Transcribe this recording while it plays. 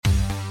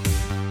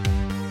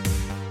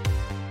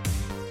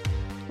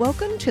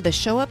Welcome to the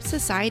Show Up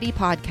Society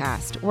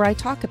podcast, where I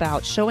talk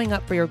about showing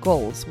up for your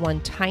goals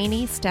one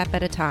tiny step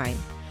at a time.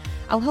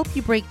 I'll help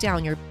you break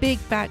down your big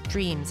fat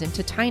dreams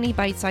into tiny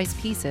bite-sized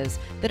pieces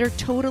that are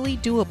totally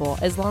doable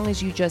as long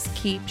as you just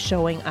keep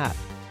showing up.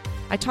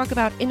 I talk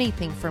about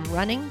anything from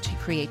running to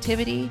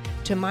creativity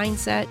to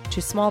mindset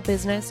to small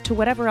business to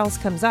whatever else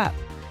comes up.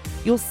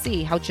 You'll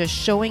see how just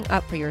showing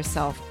up for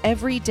yourself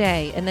every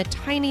day in the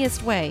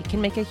tiniest way can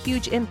make a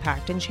huge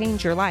impact and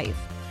change your life.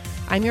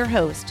 I'm your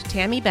host,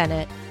 Tammy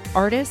Bennett,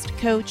 artist,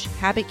 coach,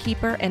 habit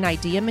keeper, and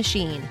idea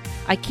machine.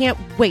 I can't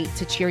wait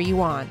to cheer you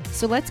on.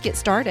 So let's get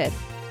started.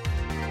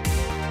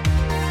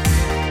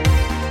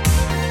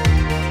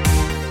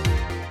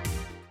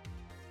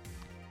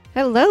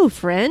 Hello,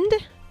 friend.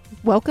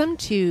 Welcome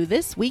to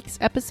this week's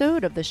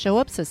episode of the Show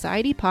Up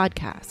Society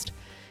podcast.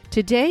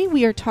 Today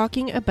we are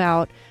talking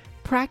about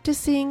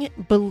practicing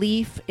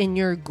belief in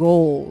your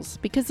goals,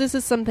 because this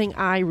is something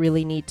I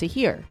really need to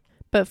hear.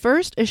 But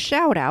first, a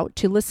shout out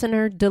to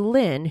listener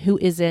Delyn, who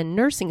is in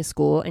nursing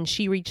school, and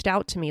she reached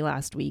out to me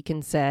last week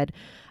and said,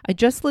 I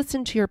just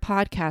listened to your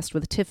podcast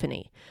with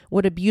Tiffany.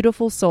 What a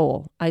beautiful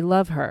soul. I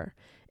love her.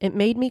 It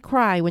made me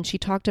cry when she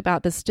talked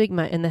about the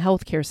stigma in the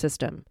healthcare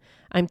system.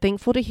 I'm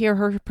thankful to hear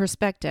her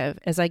perspective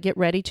as I get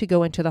ready to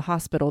go into the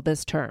hospital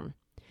this term.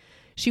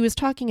 She was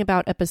talking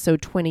about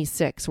episode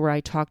 26, where I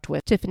talked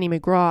with Tiffany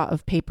McGraw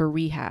of Paper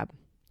Rehab.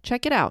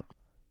 Check it out.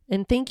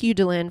 And thank you,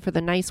 Delyn, for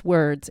the nice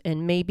words,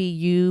 and maybe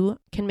you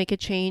can make a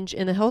change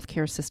in the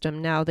healthcare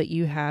system now that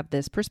you have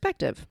this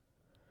perspective.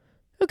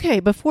 Okay,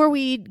 before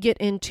we get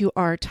into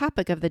our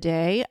topic of the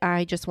day,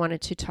 I just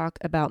wanted to talk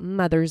about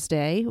Mother's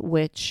Day,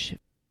 which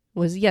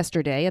was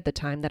yesterday at the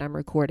time that I'm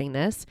recording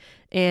this,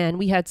 and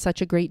we had such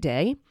a great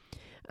day.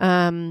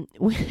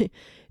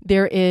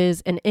 There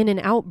is an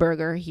In-N-Out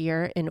burger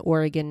here in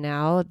Oregon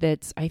now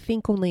that's, I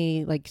think,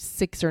 only like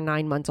 6 or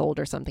 9 months old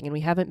or something, and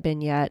we haven't been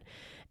yet.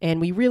 And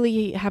we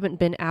really haven't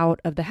been out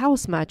of the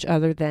house much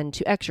other than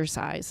to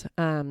exercise.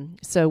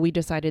 So we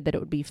decided that it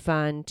would be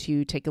fun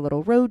to take a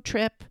little road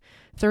trip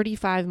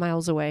 35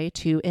 miles away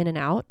to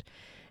In-N-Out.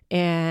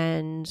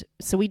 And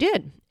so we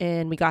did.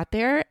 And we got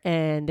there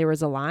and there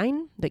was a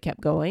line that kept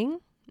going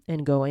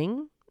and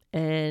going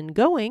and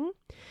going.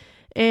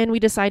 And we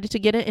decided to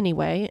get it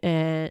anyway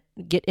and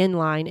get in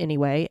line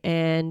anyway.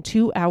 And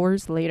 2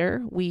 hours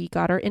later, we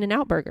got our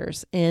In-N-Out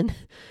burgers. And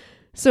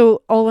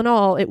so all in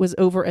all, it was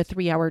over a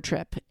 3-hour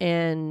trip,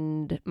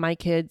 and my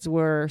kids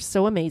were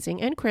so amazing,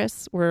 and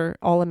Chris were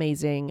all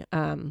amazing.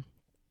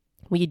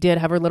 We did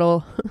have our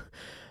little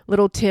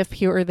tiff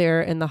here or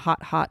there in the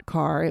hot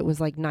car. It was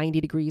like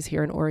 90 degrees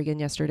here in Oregon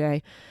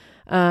yesterday.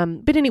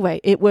 But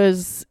anyway, there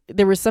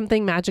was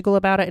something magical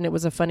about it, and it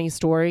was a funny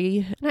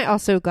story. And I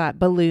also got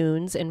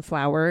balloons and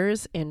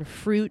flowers and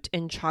fruit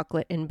and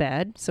chocolate in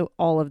bed. So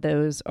all of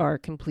those are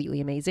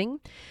completely amazing.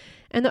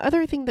 And the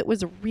other thing that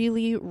was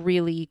really,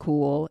 really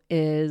cool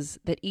is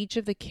that each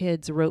of the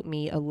kids wrote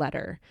me a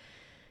letter.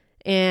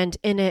 And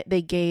in it,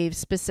 they gave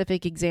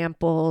specific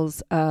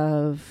examples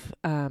of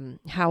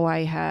how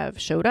I have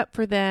showed up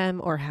for them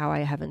or how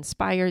I have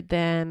inspired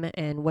them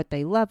and what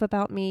they love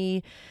about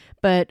me.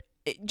 But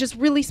just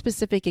really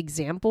specific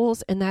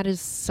examples. And that is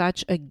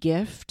such a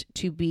gift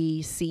to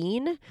be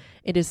seen.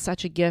 It is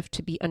such a gift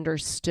to be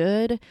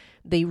understood.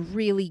 They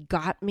really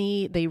got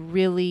me. They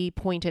really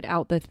pointed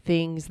out the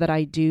things that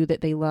I do that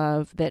they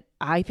love that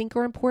I think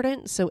are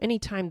important. So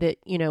anytime that,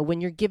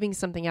 when you're giving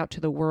something out to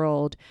the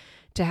world,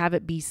 to have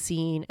it be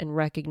seen and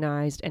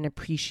recognized and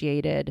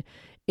appreciated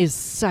is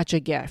such a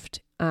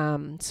gift.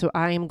 So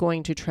I am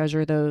going to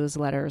treasure those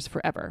letters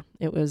forever.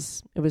 It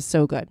was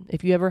so good.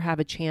 If you ever have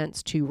a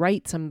chance to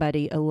write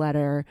somebody a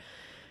letter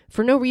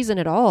for no reason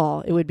at all,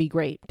 it would be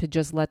great to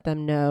just let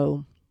them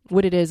know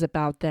what it is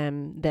about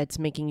them that's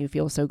making you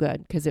feel so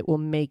good, because it will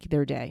make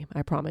their day.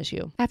 I promise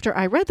you. After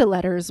I read the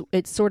letters,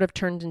 it sort of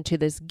turned into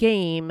this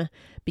game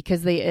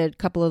because a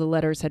couple of the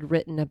letters had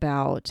written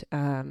about,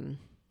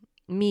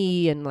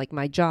 me and like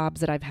my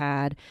jobs that I've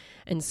had.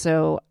 And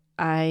so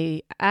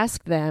I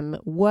asked them,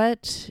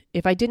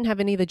 if I didn't have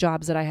any of the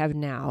jobs that I have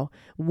now,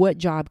 what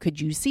job could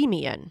you see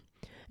me in?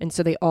 And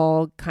so they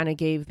all kind of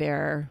gave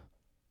their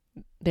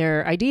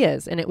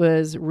ideas, and it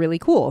was really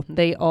cool.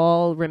 They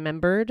all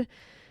remembered,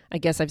 I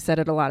guess I've said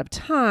it a lot of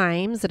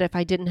times, that if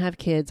I didn't have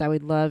kids, I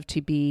would love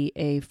to be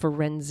a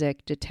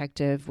forensic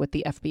detective with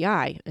the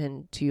FBI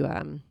and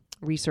to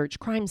research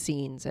crime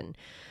scenes and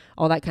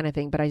all that kind of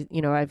thing. But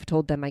I've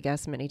told them, I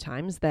guess, many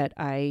times that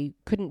I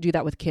couldn't do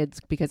that with kids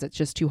because it's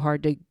just too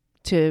hard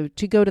to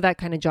go to that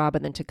kind of job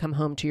and then to come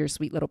home to your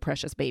sweet little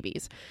precious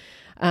babies.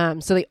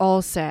 So they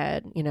all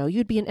said,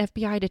 you'd be an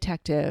FBI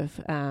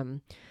detective.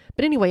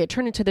 But anyway, it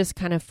turned into this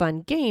kind of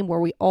fun game where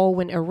we all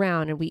went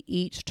around and we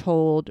each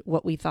told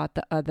what we thought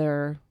the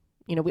other,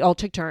 we all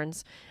took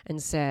turns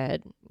and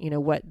said,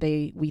 what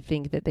we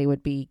think that they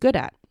would be good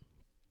at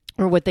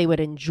or what they would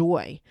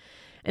enjoy.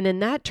 And then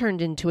that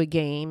turned into a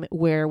game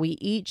where we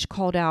each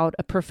called out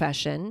a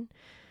profession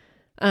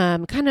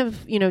kind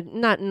of,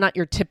 not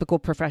your typical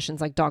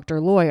professions like doctor,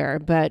 lawyer,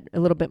 but a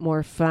little bit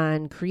more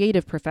fun,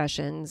 creative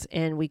professions.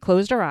 And we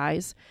closed our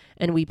eyes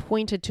and we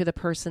pointed to the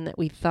person that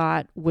we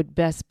thought would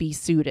best be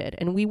suited.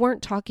 And we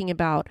weren't talking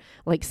about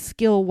like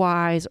skill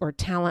wise or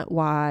talent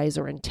wise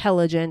or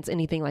intelligence,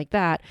 anything like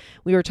that.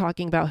 We were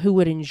talking about who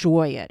would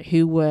enjoy it,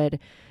 who would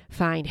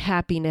find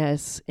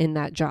happiness in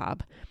that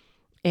job.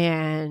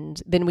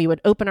 And then we would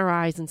open our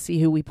eyes and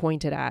see who we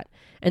pointed at.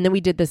 And then we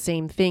did the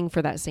same thing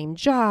for that same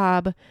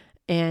job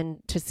and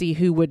to see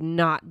who would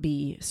not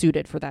be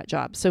suited for that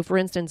job. So for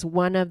instance,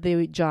 one of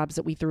the jobs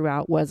that we threw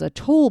out was a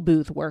toll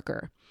booth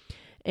worker.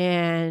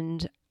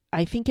 And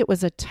I think it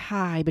was a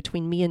tie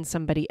between me and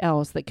somebody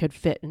else that could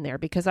fit in there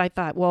because I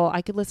thought, well,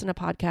 I could listen to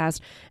podcasts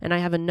and I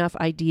have enough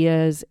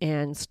ideas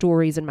and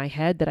stories in my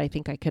head that I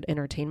think I could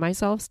entertain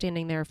myself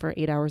standing there for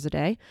 8 hours a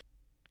day.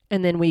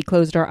 And then we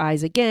closed our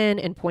eyes again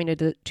and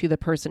pointed to the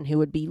person who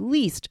would be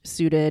least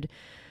suited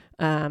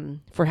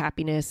for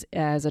happiness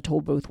as a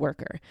toll booth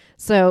worker.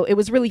 So it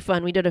was really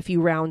fun. We did a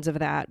few rounds of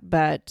that,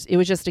 but it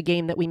was just a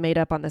game that we made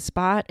up on the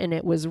spot. And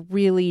it was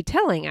really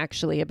telling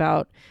actually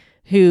about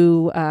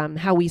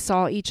how we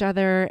saw each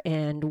other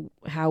and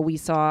how we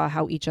saw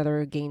how each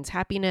other gains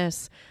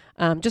happiness.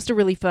 Just a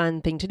really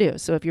fun thing to do.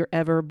 So if you're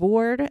ever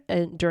bored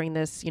during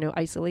this,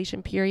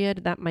 isolation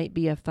period, that might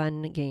be a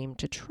fun game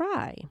to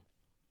try.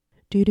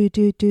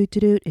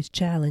 It's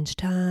challenge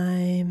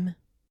time.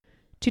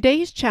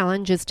 Today's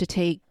challenge is to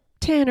take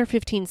 10 or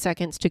 15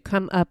 seconds to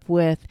come up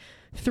with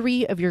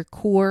 3 of your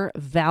core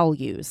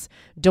values.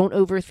 Don't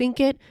overthink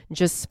it.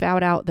 Just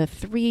spout out the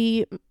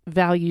 3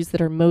 values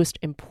that are most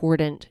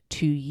important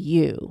to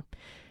you.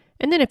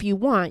 And then if you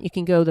want, you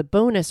can go the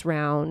bonus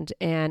round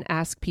and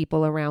ask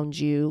people around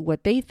you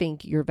what they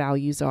think your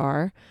values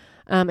are,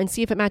 and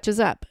see if it matches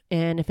up.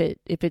 And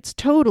if it's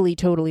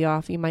totally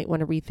off, you might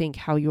want to rethink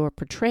how you're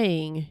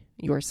portraying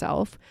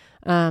yourself.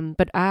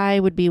 But I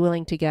would be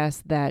willing to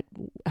guess that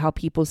how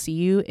people see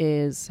you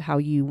is how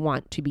you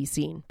want to be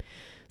seen.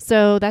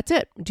 So that's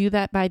it. Do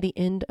that by the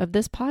end of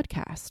this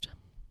podcast.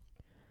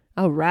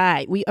 All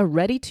right. We are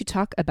ready to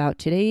talk about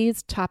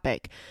today's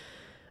topic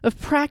of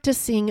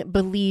practicing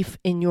belief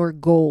in your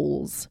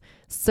goals.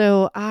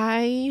 So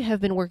I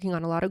have been working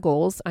on a lot of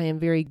goals. I am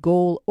very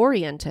goal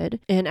oriented.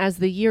 And as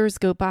the years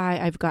go by,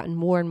 I've gotten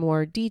more and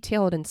more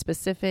detailed and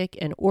specific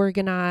and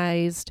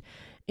organized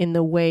in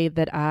the way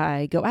that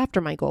I go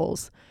after my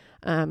goals.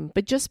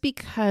 But just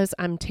because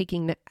I'm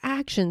taking the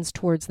actions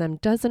towards them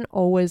doesn't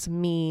always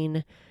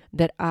mean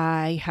that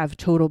I have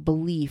total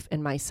belief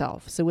in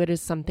myself. So it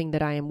is something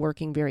that I am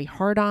working very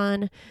hard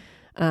on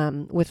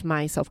with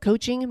my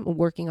self-coaching. I'm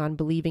working on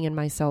believing in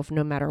myself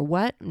no matter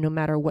what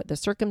the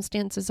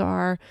circumstances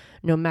are,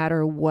 no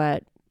matter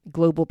what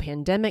global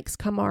pandemics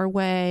come our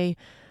way.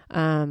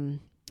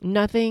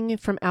 Nothing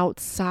from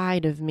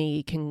outside of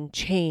me can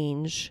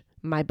change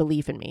my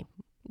belief in me.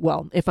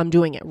 Well, if I'm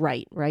doing it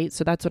right?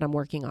 So that's what I'm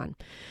working on.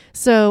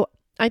 So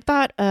I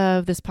thought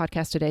of this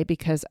podcast today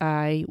because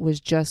I was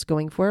just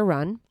going for a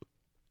run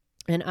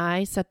and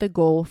I set the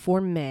goal for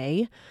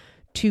May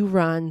to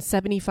run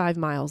 75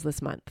 miles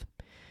this month.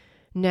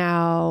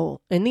 Now,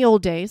 in the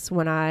old days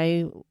when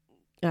I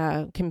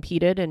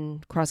competed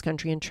in cross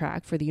country and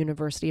track for the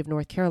University of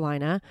North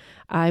Carolina,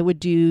 I would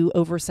do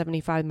over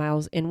 75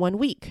 miles in 1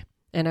 week.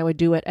 And I would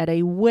do it at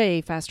a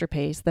way faster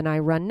pace than I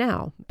run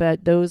now.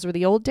 But those were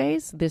the old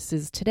days. This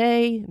is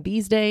today,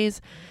 these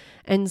days.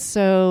 And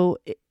so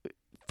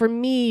for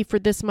me, for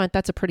this month,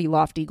 that's a pretty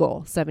lofty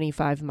goal,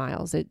 75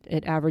 miles. It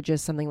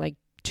averages something like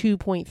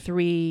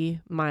 2.3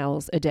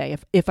 miles a day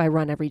if I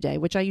run every day,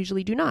 which I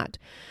usually do not.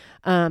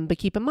 But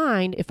keep in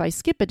mind, if I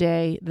skip a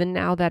day, then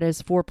now that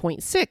is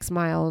 4.6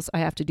 miles I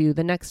have to do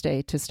the next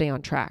day to stay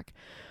on track.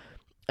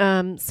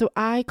 So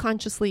I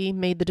consciously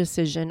made the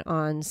decision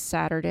on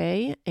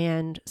Saturday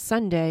and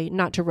Sunday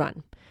not to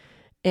run.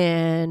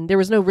 And there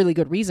was no really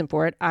good reason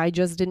for it. I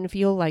just didn't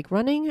feel like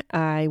running.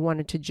 I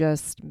wanted to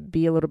just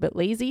be a little bit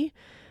lazy.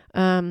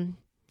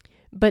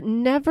 But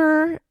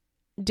never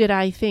did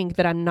I think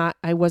that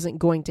I wasn't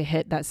going to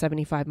hit that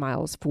 75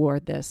 miles for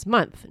this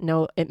month.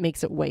 No, it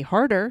makes it way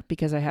harder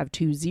because I have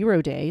 2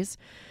 0 days.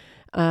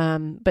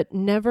 But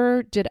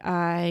never did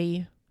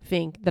I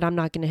think that I'm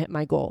not going to hit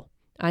my goal.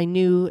 I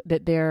knew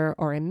that there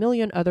are a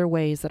million other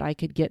ways that I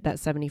could get that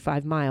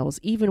 75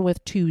 miles, even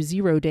with 2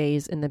 0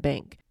 days in the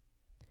bank.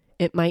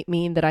 It might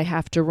mean that I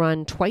have to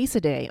run twice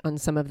a day on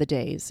some of the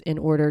days in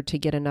order to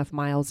get enough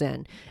miles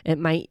in. It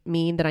might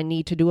mean that I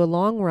need to do a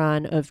long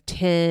run of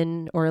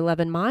 10 or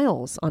 11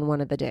 miles on one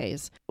of the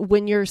days.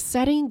 When you're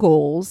setting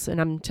goals, and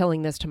I'm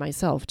telling this to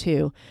myself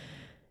too,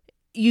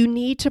 you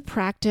need to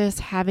practice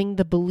having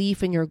the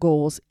belief in your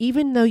goals,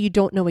 even though you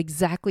don't know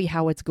exactly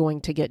how it's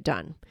going to get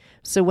done.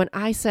 So when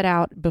I set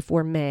out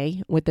before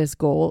May with this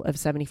goal of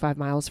 75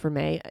 miles for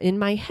May, in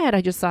my head,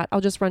 I just thought,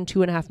 I'll just run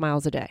 2.5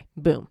 miles a day.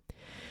 Boom.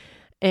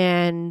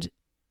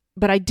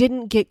 But I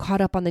didn't get caught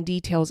up on the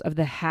details of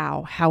the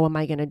how am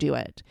I going to do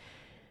it?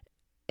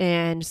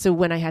 And so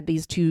when I had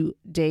these 2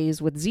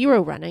 days with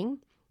 0 running,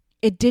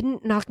 it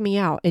didn't knock me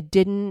out. It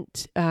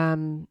didn't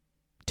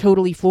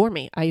totally for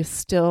me. I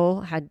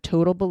still had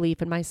total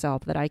belief in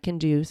myself that I can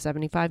do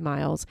 75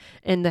 miles,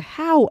 and the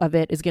how of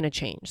it is going to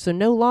change. So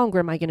no longer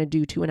am I going to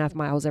do 2.5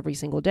 miles every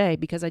single day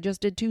because I just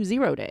did 2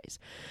 0 days.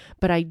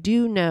 But I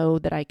do know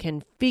that I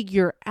can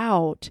figure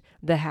out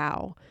the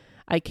how.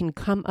 I can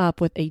come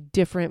up with a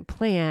different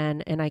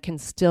plan and I can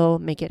still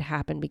make it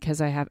happen because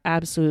I have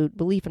absolute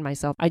belief in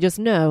myself. I just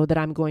know that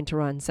I'm going to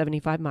run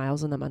 75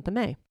 miles in the month of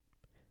May.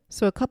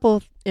 So a couple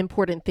of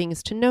important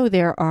things to know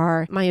there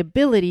are my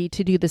ability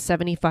to do the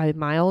 75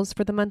 miles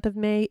for the month of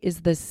May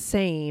is the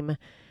same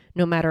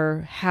no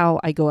matter how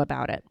I go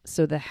about it.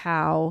 So the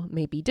how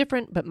may be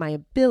different, but my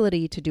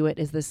ability to do it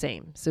is the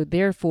same. So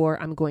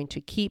therefore, I'm going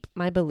to keep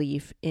my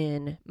belief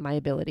in my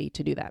ability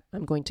to do that.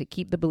 I'm going to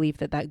keep the belief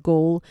that that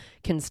goal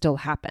can still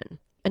happen.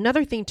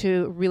 Another thing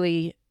to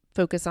really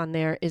focus on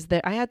there is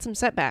that I had some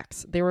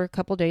setbacks. There were a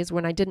couple days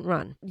when I didn't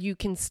run. You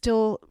can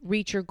still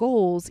reach your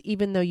goals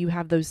even though you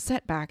have those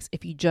setbacks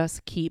if you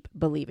just keep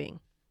believing.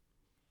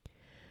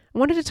 I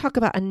wanted to talk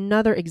about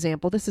another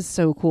example. This is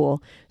so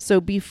cool.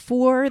 So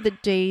before the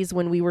days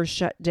when we were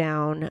shut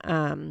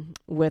down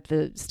with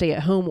the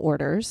stay-at-home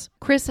orders,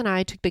 Chris and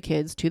I took the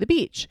kids to the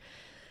beach.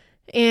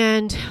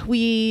 And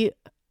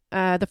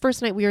the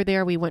first night we were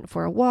there, we went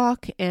for a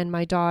walk, and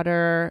my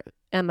daughter,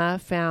 Emma,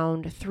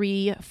 found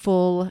 3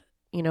 full,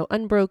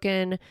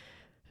 unbroken,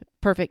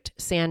 perfect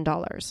sand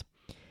dollars.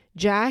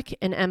 Jack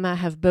and Emma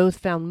have both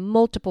found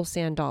multiple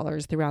sand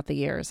dollars throughout the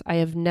years. I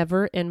have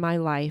never in my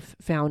life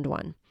found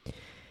one.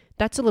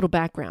 That's a little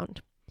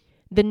background.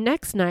 The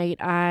next night,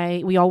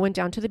 we all went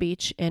down to the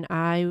beach, and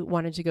I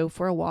wanted to go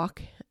for a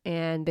walk,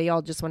 and they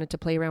all just wanted to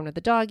play around with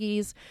the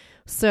doggies.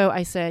 So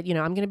I said,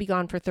 I'm going to be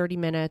gone for 30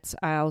 minutes.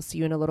 I'll see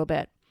you in a little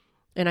bit.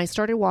 And I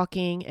started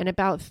walking, and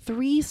about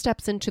 3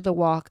 steps into the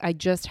walk, I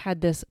just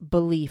had this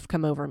belief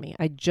come over me.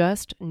 I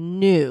just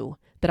knew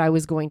that I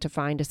was going to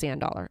find a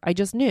sand dollar. I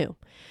just knew.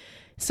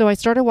 So I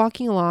started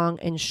walking along,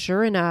 and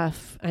sure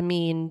enough,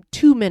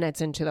 2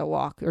 minutes into the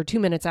walk, or 2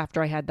 minutes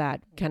after I had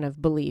that kind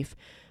of belief,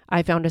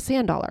 I found a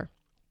sand dollar.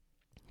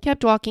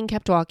 Kept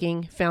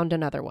walking, found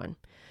another one.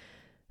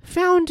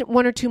 Found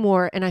 1 or 2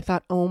 more, and I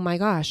thought, oh my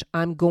gosh,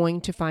 I'm going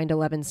to find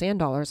 11 sand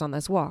dollars on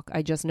this walk.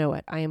 I just know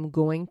it. I am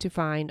going to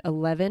find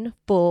 11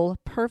 full,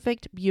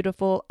 perfect,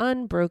 beautiful,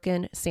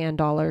 unbroken sand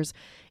dollars,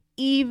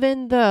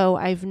 even though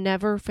I've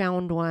never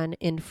found one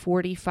in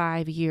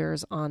 45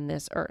 years on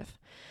this earth.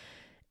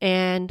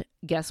 And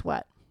guess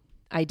what?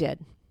 I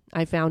did.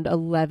 I found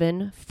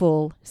 11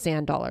 full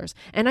sand dollars.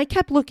 And I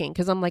kept looking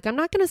because I'm like, I'm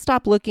not going to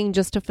stop looking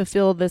just to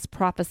fulfill this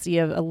prophecy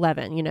of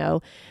 11,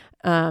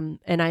 And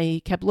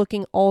I kept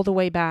looking all the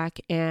way back,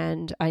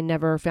 and I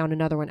never found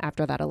another one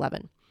after that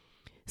 11.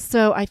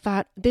 So I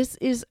thought, this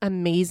is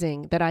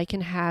amazing that I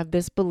can have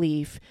this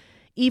belief,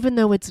 even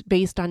though it's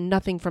based on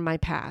nothing from my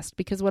past.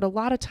 Because what a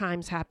lot of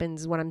times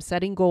happens when I'm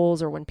setting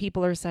goals, or when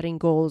people are setting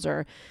goals,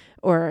 or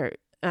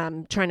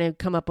trying to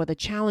come up with a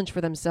challenge for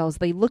themselves,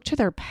 they look to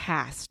their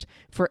past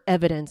for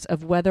evidence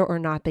of whether or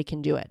not they can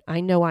do it.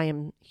 I know I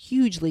am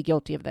hugely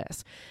guilty of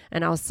this.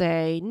 And I'll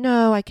say,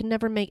 no, I can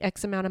never make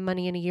X amount of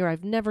money in a year.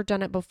 I've never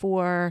done it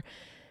before.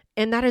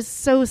 And that is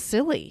so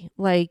silly.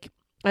 Like,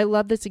 I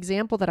love this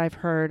example that I've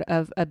heard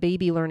of a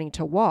baby learning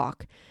to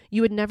walk.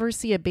 You would never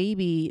see a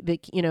baby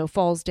that,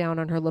 falls down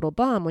on her little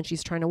bum when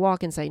she's trying to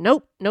walk and say,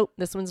 nope,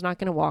 this one's not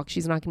going to walk.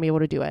 She's not going to be able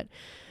to do it.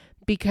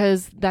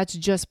 Because that's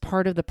just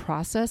part of the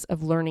process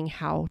of learning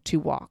how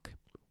to walk.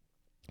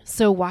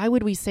 So why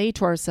would we say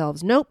to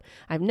ourselves, nope,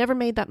 I've never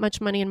made that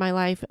much money in my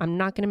life. I'm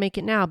not going to make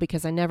it now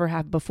because I never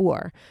have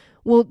before.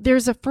 Well,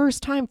 there's a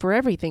first time for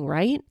everything,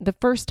 right? The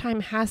first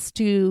time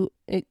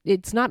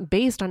it's not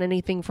based on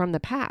anything from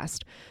the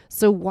past.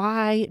 So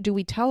why do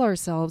we tell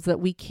ourselves that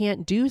we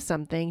can't do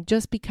something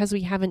just because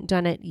we haven't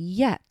done it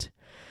yet?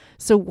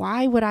 So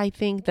why would I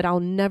think that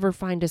I'll never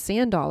find a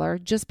sand dollar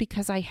just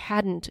because I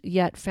hadn't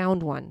yet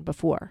found one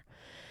before?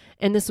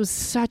 And this was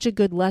such a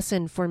good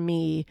lesson for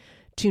me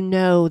to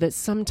know that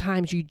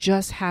sometimes you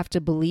just have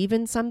to believe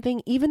in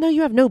something, even though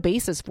you have no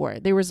basis for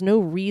it. There was no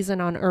reason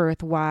on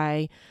earth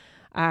why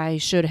I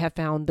should have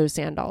found those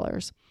sand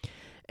dollars.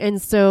 And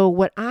so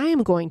what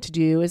I'm going to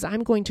do is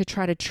I'm going to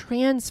try to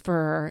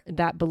transfer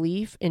that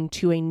belief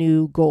into a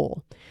new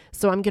goal.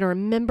 So I'm going to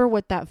remember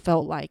what that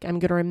felt like. I'm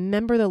going to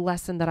remember the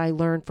lesson that I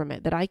learned from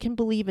it, that I can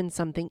believe in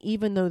something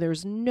even though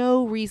there's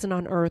no reason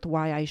on earth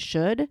why I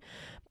should,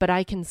 but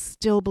I can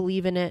still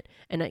believe in it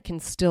and it can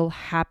still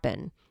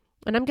happen.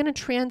 And I'm going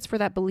to transfer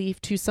that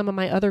belief to some of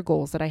my other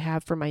goals that I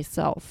have for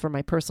myself, for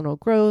my personal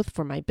growth,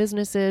 for my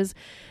businesses,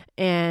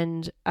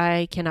 and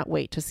I cannot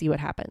wait to see what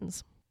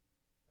happens.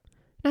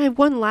 Now, I have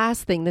one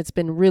last thing that's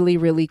been really,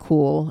 really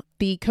cool.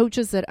 The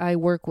coaches that I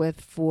work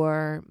with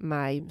for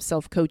my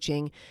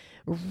self-coaching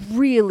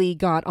really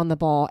got on the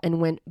ball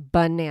and went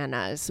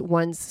bananas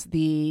once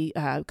the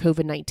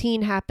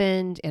COVID-19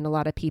 happened and a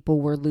lot of people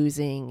were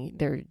losing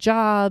their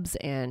jobs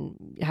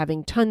and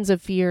having tons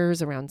of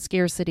fears around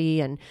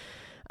scarcity. And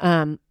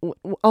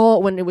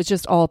all when it was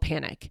just all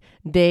panic.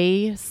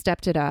 They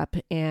stepped it up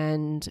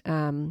and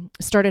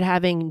started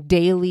having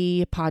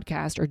daily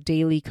podcast or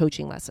daily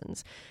coaching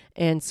lessons.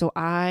 And so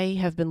I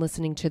have been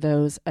listening to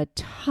those a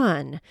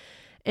ton.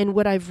 And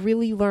what I've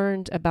really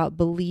learned about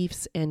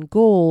beliefs and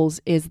goals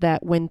is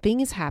that when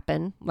things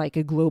happen, like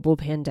a global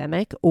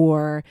pandemic,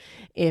 or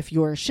if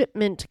your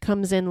shipment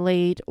comes in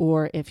late,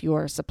 or if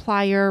your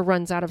supplier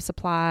runs out of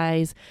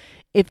supplies,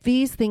 if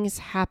these things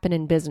happen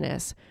in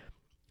business,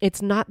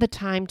 it's not the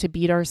time to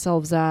beat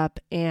ourselves up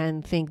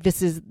and think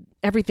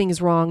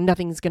everything's wrong,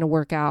 nothing's going to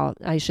work out,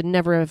 I should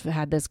never have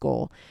had this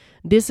goal.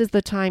 This is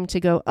the time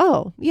to go,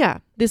 oh yeah,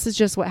 this is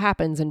just what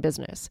happens in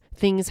business.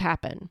 Things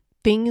happen.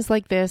 Things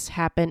like this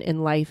happen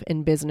in life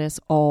and business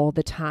all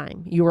the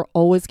time. You are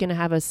always going to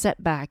have a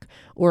setback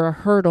or a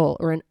hurdle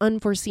or an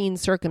unforeseen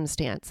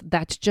circumstance.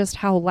 That's just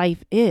how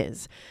life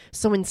is.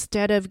 So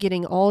instead of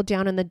getting all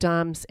down in the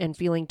dumps and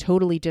feeling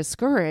totally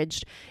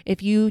discouraged,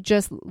 if you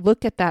just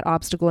look at that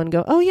obstacle and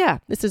go, oh yeah,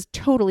 this is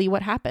totally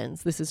what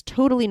happens. This is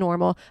totally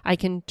normal. I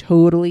can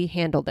totally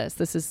handle this.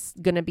 This is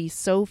going to be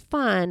so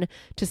fun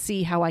to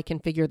see how I can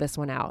figure this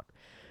one out.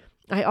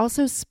 I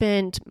also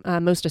spent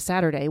most of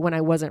Saturday when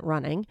I wasn't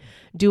running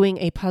doing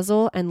a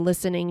puzzle and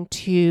listening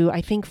to,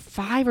 I think,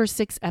 5 or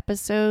 6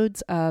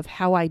 episodes of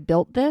How I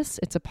Built This.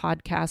 It's a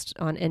podcast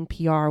on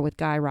NPR with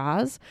Guy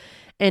Raz,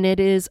 and it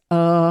is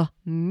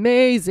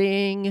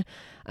amazing.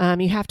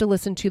 You have to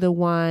listen to the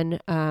one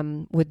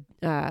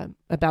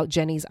about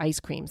Jenny's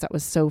ice creams. That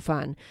was so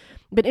fun.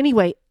 But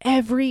anyway,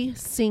 every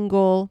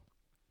single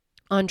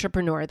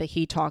entrepreneur that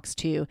he talks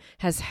to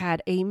has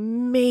had a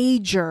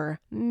major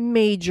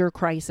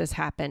crisis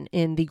happen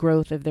in the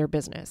growth of their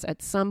business.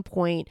 At some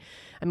point,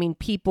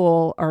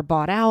 people are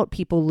bought out,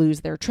 people lose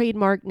their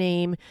trademark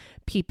name,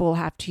 people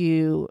have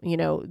to,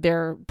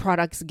 their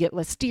products get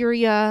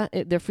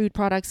listeria, their food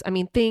products.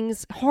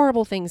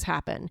 Horrible things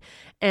happen,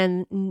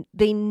 and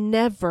they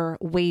never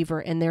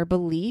waver in their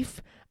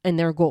belief and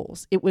their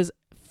goals. It was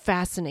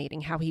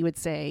fascinating how he would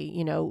say,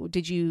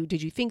 did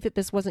you think that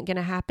this wasn't going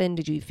to happen?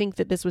 Did you think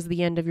that this was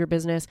the end of your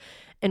business?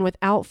 And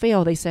without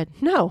fail, they said,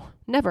 no,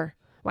 never.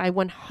 I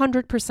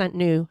 100%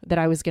 knew that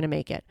I was going to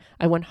make it.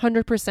 I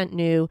 100%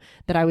 knew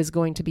that I was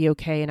going to be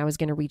okay and I was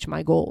going to reach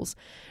my goals.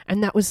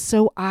 And that was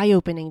so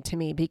eye-opening to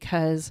me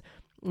because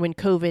when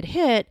COVID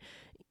hit,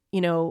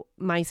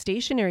 my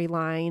stationery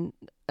line,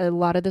 a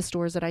lot of the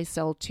stores that I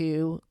sell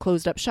to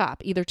closed up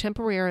shop, either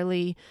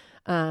temporarily,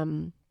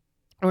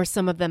 or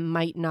some of them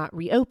might not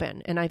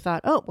reopen. And I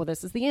thought, oh, well,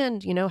 this is the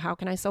end. How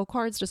can I sell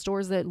cards to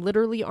stores that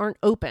literally aren't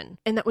open?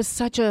 And that was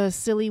such a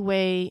silly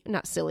way,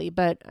 not silly,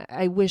 but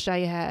I wish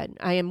I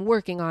am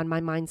working on my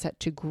mindset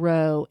to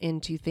grow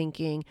into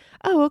thinking,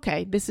 oh,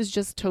 okay, this is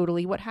just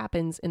totally what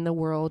happens in the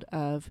world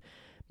of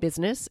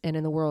business and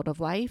in the world of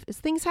life is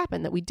things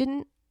happen that we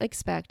didn't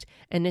expect,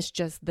 and it's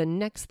just the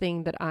next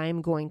thing that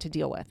I'm going to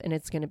deal with. And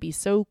it's going to be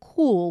so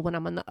cool when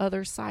I'm on the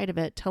other side of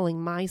it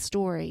telling my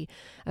story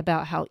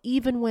about how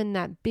even when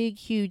that big,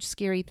 huge,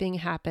 scary thing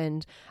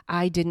happened,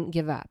 I didn't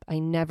give up. I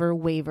never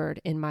wavered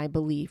in my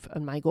belief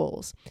and my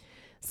goals.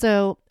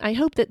 So I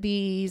hope that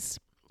these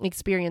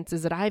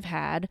experiences that I've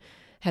had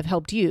have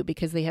helped you,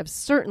 because they have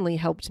certainly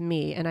helped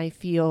me. And I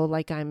feel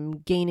like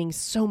I'm gaining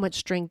so much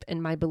strength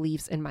in my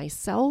beliefs in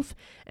myself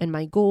and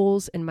my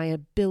goals and my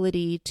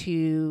ability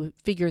to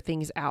figure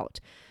things out.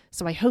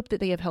 So I hope that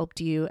they have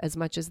helped you as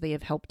much as they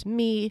have helped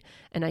me.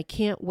 And I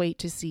can't wait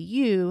to see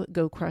you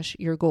go crush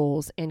your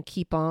goals and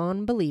keep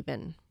on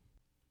believing.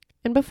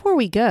 And before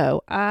we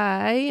go,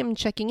 I am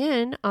checking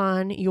in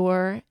on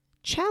your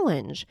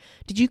challenge.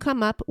 Did you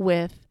come up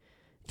with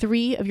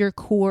 3 of your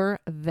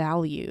core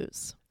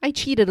values? I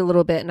cheated a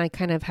little bit and I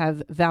kind of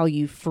have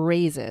value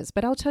phrases,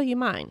 but I'll tell you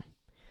mine.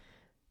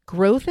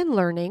 Growth and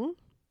learning,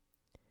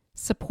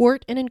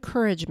 support and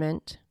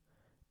encouragement,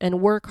 and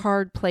work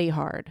hard, play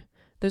hard.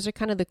 Those are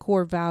kind of the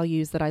core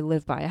values that I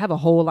live by. I have a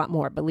whole lot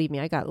more. Believe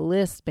me, I got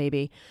lists,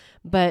 baby.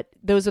 But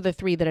those are the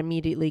 3 that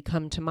immediately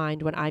come to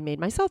mind when I made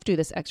myself do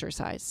this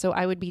exercise. So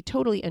I would be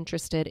totally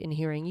interested in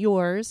hearing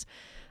yours.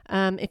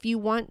 If you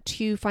want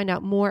to find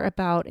out more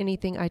about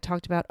anything I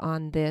talked about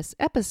on this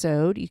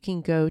episode, you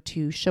can go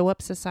to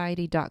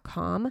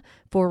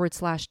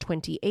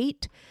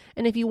showupsociety.com/28.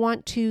 And if you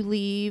want to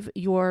leave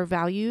your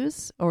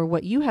values or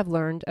what you have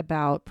learned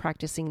about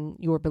practicing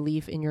your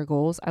belief in your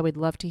goals, I would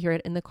love to hear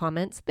it in the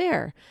comments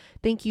there.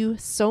 Thank you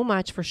so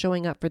much for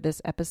showing up for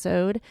this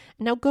episode.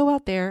 Now go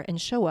out there and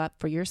show up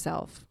for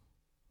yourself.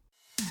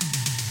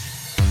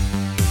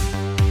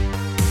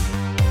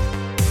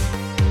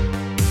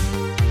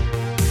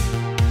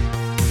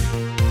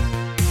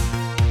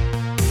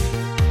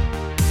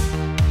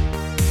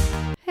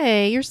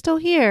 Hey, you're still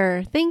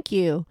here. Thank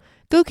you.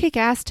 Go kick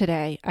ass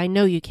today. I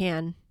know you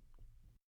can.